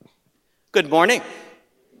Good morning.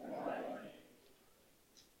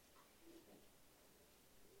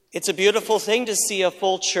 It's a beautiful thing to see a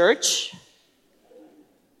full church.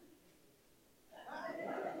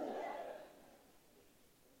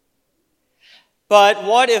 But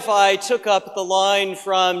what if I took up the line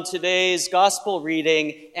from today's gospel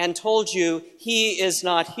reading and told you, he is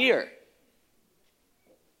not here?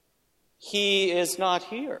 He is not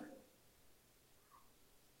here.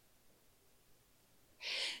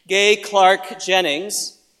 Gay Clark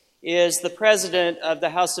Jennings is the president of the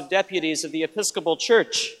House of Deputies of the Episcopal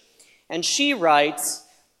Church, and she writes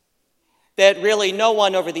that really no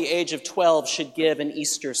one over the age of 12 should give an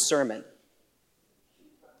Easter sermon.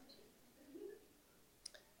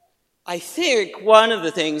 I think one of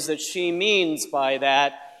the things that she means by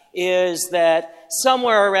that is that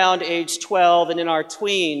somewhere around age 12 and in our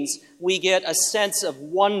tweens, we get a sense of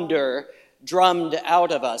wonder drummed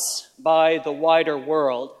out of us by the wider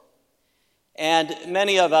world. And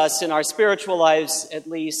many of us in our spiritual lives, at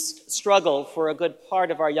least, struggle for a good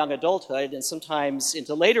part of our young adulthood and sometimes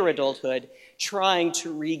into later adulthood, trying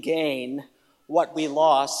to regain what we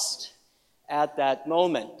lost at that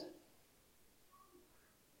moment.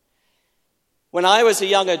 When I was a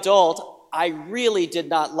young adult, I really did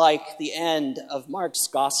not like the end of Mark's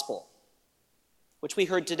gospel, which we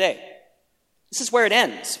heard today. This is where it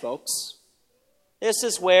ends, folks. This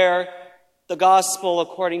is where the gospel,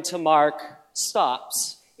 according to Mark,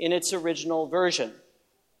 stops in its original version.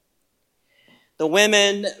 The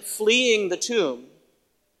women fleeing the tomb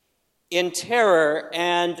in terror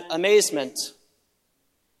and amazement.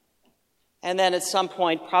 And then at some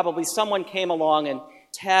point, probably someone came along and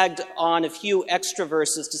tagged on a few extra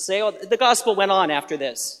verses to say, oh, the gospel went on after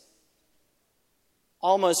this.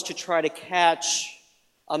 Almost to try to catch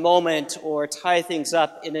a moment or tie things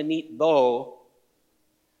up in a neat bow.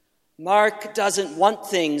 Mark doesn't want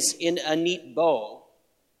things in a neat bow.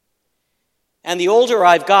 And the older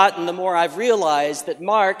I've gotten, the more I've realized that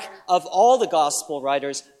Mark, of all the gospel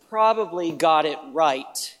writers, probably got it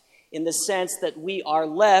right in the sense that we are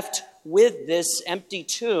left with this empty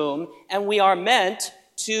tomb and we are meant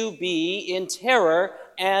to be in terror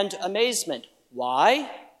and amazement. Why?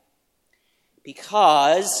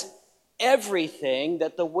 Because everything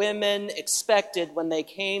that the women expected when they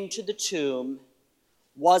came to the tomb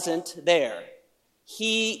wasn't there.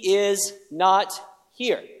 He is not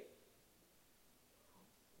here.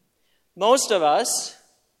 Most of us,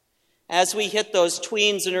 as we hit those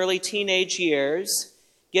tweens and early teenage years,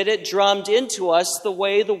 get it drummed into us the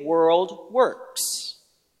way the world works.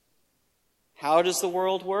 How does the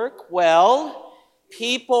world work? Well,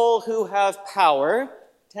 people who have power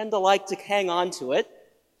tend to like to hang on to it.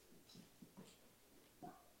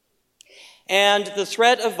 And the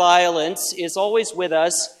threat of violence is always with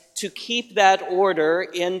us to keep that order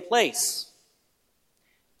in place.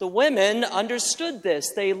 The women understood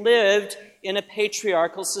this. They lived in a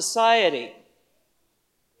patriarchal society.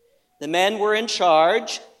 The men were in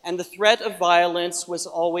charge, and the threat of violence was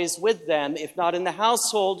always with them, if not in the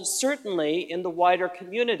household, certainly in the wider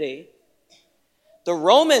community. The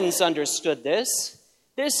Romans understood this.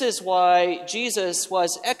 This is why Jesus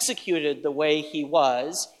was executed the way he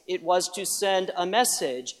was. It was to send a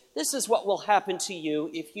message. This is what will happen to you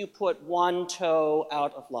if you put one toe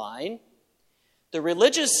out of line. The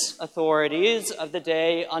religious authorities of the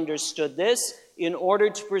day understood this in order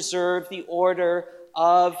to preserve the order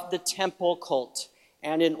of the temple cult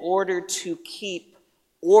and in order to keep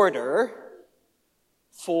order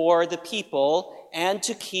for the people and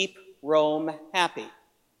to keep Rome happy.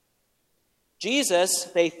 Jesus,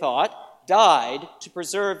 they thought, died to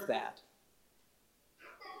preserve that.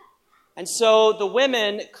 And so the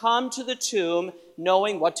women come to the tomb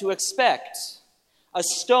knowing what to expect. A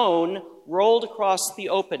stone rolled across the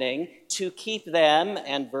opening to keep them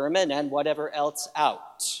and vermin and whatever else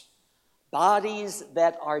out. Bodies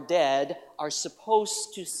that are dead are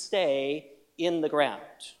supposed to stay in the ground.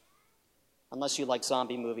 Unless you like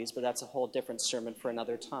zombie movies, but that's a whole different sermon for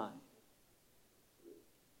another time.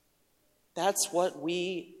 That's what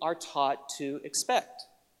we are taught to expect.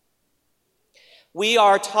 We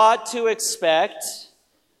are taught to expect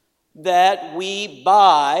that we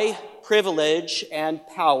buy privilege and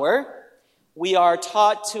power. We are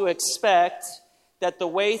taught to expect that the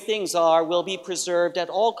way things are will be preserved at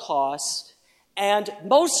all costs. And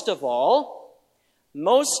most of all,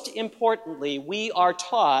 most importantly, we are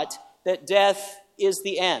taught that death is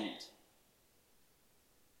the end.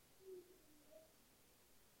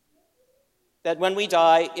 That when we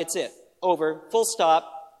die, it's it. Over. Full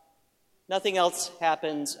stop. Nothing else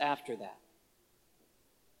happens after that.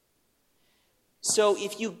 So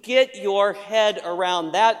if you get your head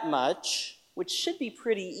around that much, which should be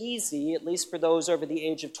pretty easy, at least for those over the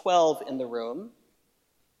age of 12 in the room,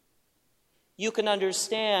 you can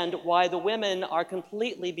understand why the women are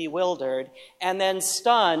completely bewildered and then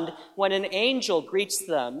stunned when an angel greets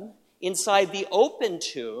them inside the open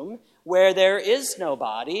tomb where there is no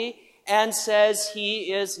body and says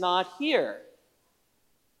he is not here.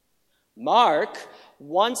 Mark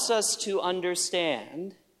wants us to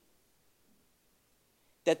understand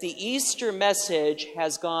that the Easter message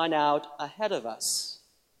has gone out ahead of us.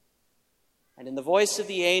 And in the voice of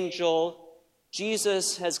the angel,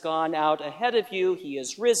 Jesus has gone out ahead of you. He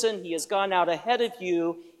is risen. He has gone out ahead of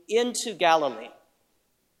you into Galilee.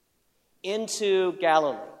 Into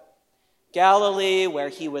Galilee. Galilee, where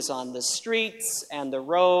he was on the streets and the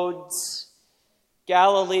roads.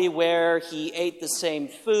 Galilee, where he ate the same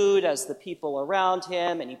food as the people around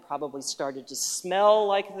him, and he probably started to smell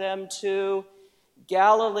like them too.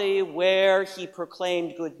 Galilee, where he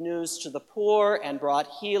proclaimed good news to the poor and brought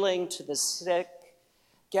healing to the sick.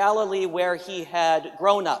 Galilee, where he had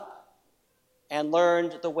grown up and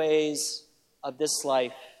learned the ways of this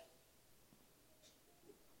life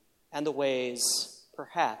and the ways,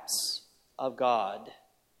 perhaps, of God.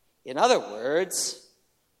 In other words,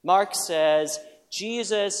 Mark says,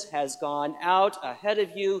 Jesus has gone out ahead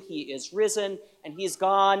of you. He is risen, and he's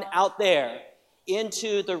gone out there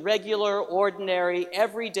into the regular, ordinary,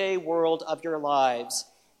 everyday world of your lives.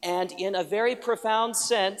 And in a very profound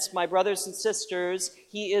sense, my brothers and sisters,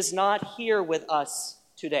 he is not here with us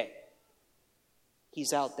today.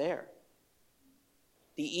 He's out there.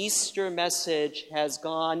 The Easter message has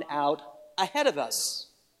gone out ahead of us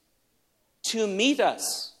to meet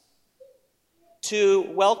us, to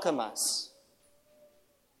welcome us.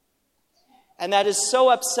 And that is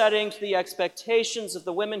so upsetting to the expectations of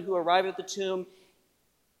the women who arrive at the tomb.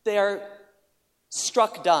 They are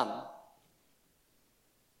struck dumb.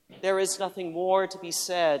 There is nothing more to be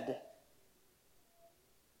said.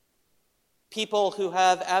 People who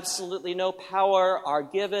have absolutely no power are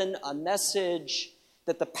given a message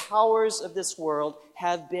that the powers of this world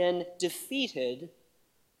have been defeated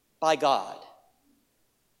by God.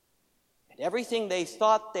 And everything they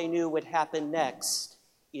thought they knew would happen next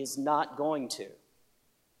is not going to.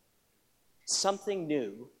 Something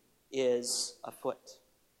new is afoot.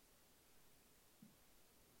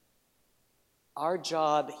 Our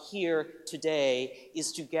job here today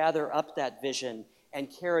is to gather up that vision and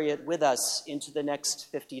carry it with us into the next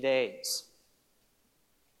 50 days.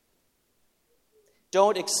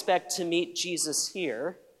 Don't expect to meet Jesus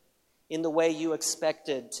here in the way you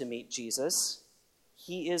expected to meet Jesus.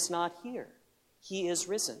 He is not here. He is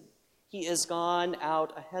risen. He is gone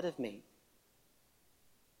out ahead of me.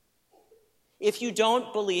 If you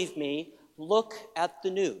don't believe me, look at the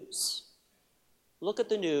news. Look at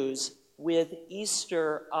the news with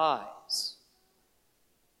Easter eyes.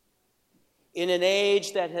 In an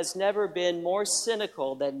age that has never been more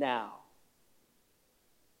cynical than now,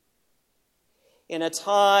 in a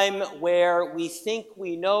time where we think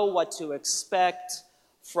we know what to expect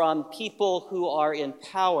from people who are in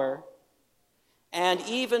power, and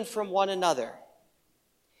even from one another.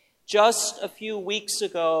 Just a few weeks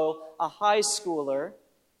ago, a high schooler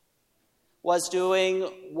was doing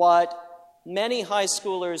what many high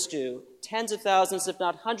schoolers do, tens of thousands, if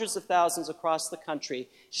not hundreds of thousands across the country.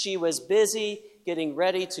 She was busy getting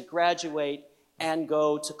ready to graduate and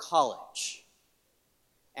go to college.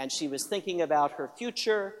 And she was thinking about her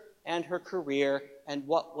future and her career and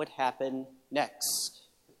what would happen next.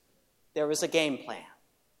 There was a game plan.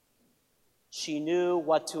 She knew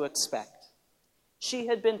what to expect. She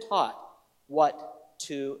had been taught what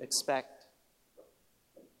to expect.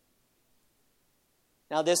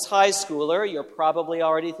 Now, this high schooler, you're probably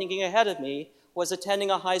already thinking ahead of me, was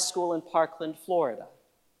attending a high school in Parkland, Florida.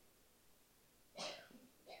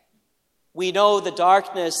 We know the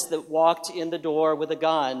darkness that walked in the door with a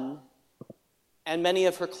gun, and many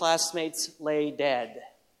of her classmates lay dead.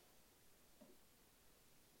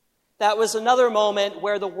 That was another moment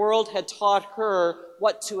where the world had taught her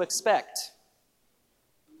what to expect.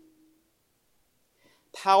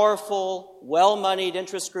 Powerful, well-moneyed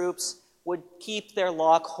interest groups would keep their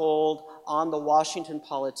lock hold on the Washington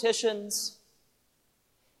politicians.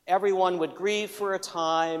 Everyone would grieve for a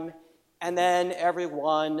time, and then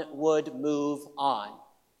everyone would move on.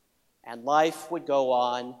 And life would go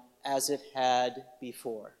on as it had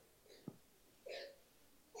before.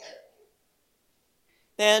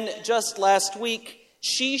 Then, just last week,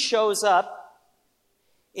 she shows up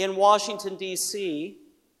in Washington, D.C.,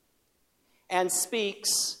 and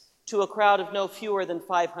speaks to a crowd of no fewer than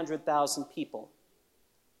 500,000 people.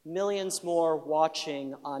 millions more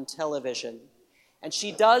watching on television. And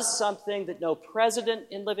she does something that no president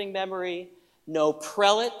in living memory, no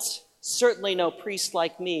prelate, certainly no priest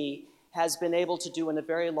like me, has been able to do in a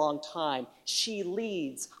very long time. She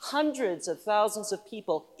leads hundreds of thousands of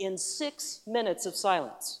people in 6 minutes of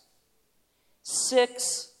silence.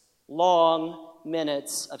 6 long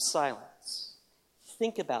minutes of silence.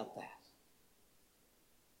 Think about that.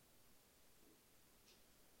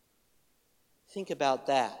 Think about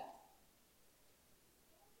that.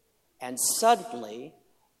 And suddenly,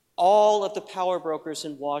 all of the power brokers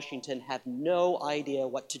in Washington have no idea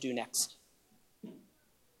what to do next.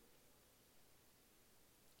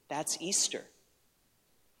 That's Easter.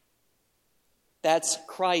 That's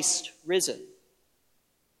Christ risen,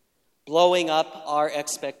 blowing up our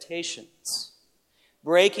expectations,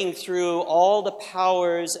 breaking through all the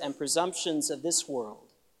powers and presumptions of this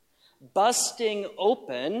world, busting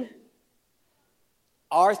open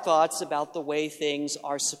our thoughts about the way things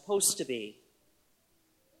are supposed to be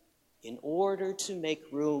in order to make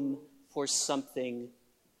room for something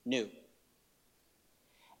new.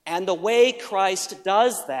 And the way Christ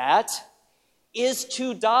does that is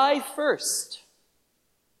to die first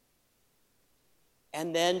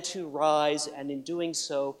and then to rise, and in doing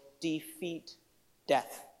so, defeat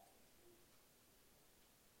death.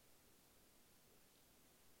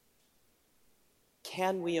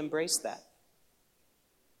 Can we embrace that?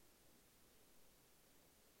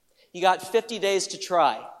 You got 50 days to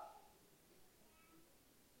try.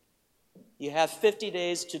 You have 50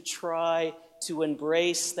 days to try to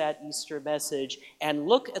embrace that Easter message and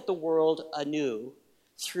look at the world anew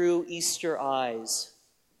through Easter eyes.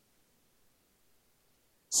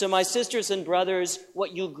 So, my sisters and brothers,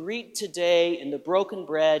 what you greet today in the broken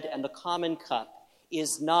bread and the common cup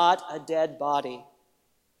is not a dead body.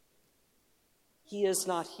 He is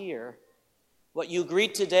not here. What you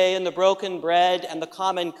greet today in the broken bread and the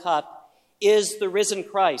common cup is the risen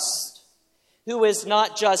Christ, who is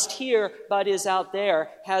not just here, but is out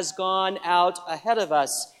there, has gone out ahead of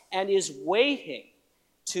us, and is waiting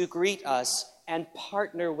to greet us and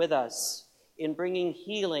partner with us in bringing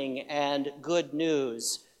healing and good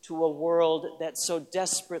news to a world that so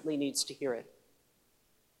desperately needs to hear it.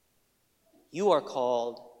 You are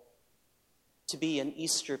called to be an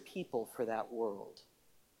Easter people for that world.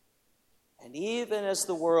 And even as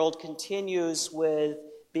the world continues with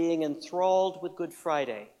being enthralled with Good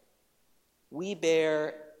Friday, we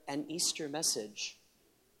bear an Easter message,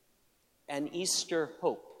 an Easter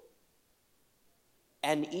hope,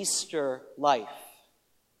 an Easter life.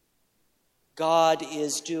 God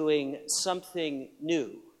is doing something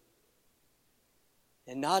new,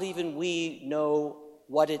 and not even we know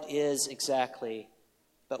what it is exactly,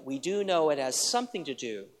 but we do know it has something to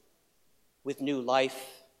do with new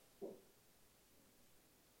life,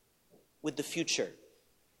 with the future,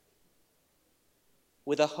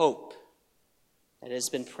 with a hope that has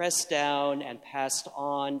been pressed down and passed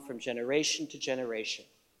on from generation to generation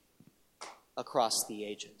across the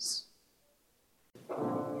ages.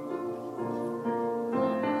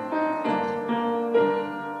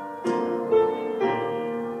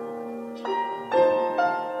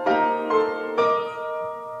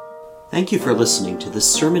 Thank you for listening to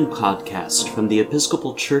this sermon podcast from the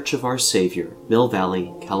Episcopal Church of Our Savior, Mill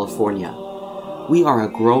Valley, California. We are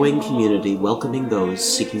a growing community welcoming those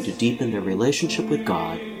seeking to deepen their relationship with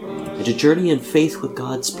God and to journey in faith with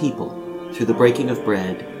God's people through the breaking of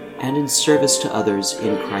bread and in service to others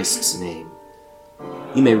in Christ's name.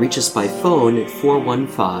 You may reach us by phone at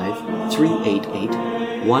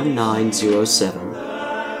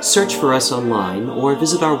 415-388-1907, search for us online, or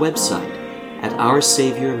visit our website at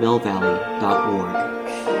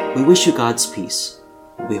oursaviormillvalley.org. We wish you God's peace.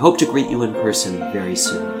 We hope to greet you in person very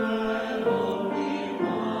soon.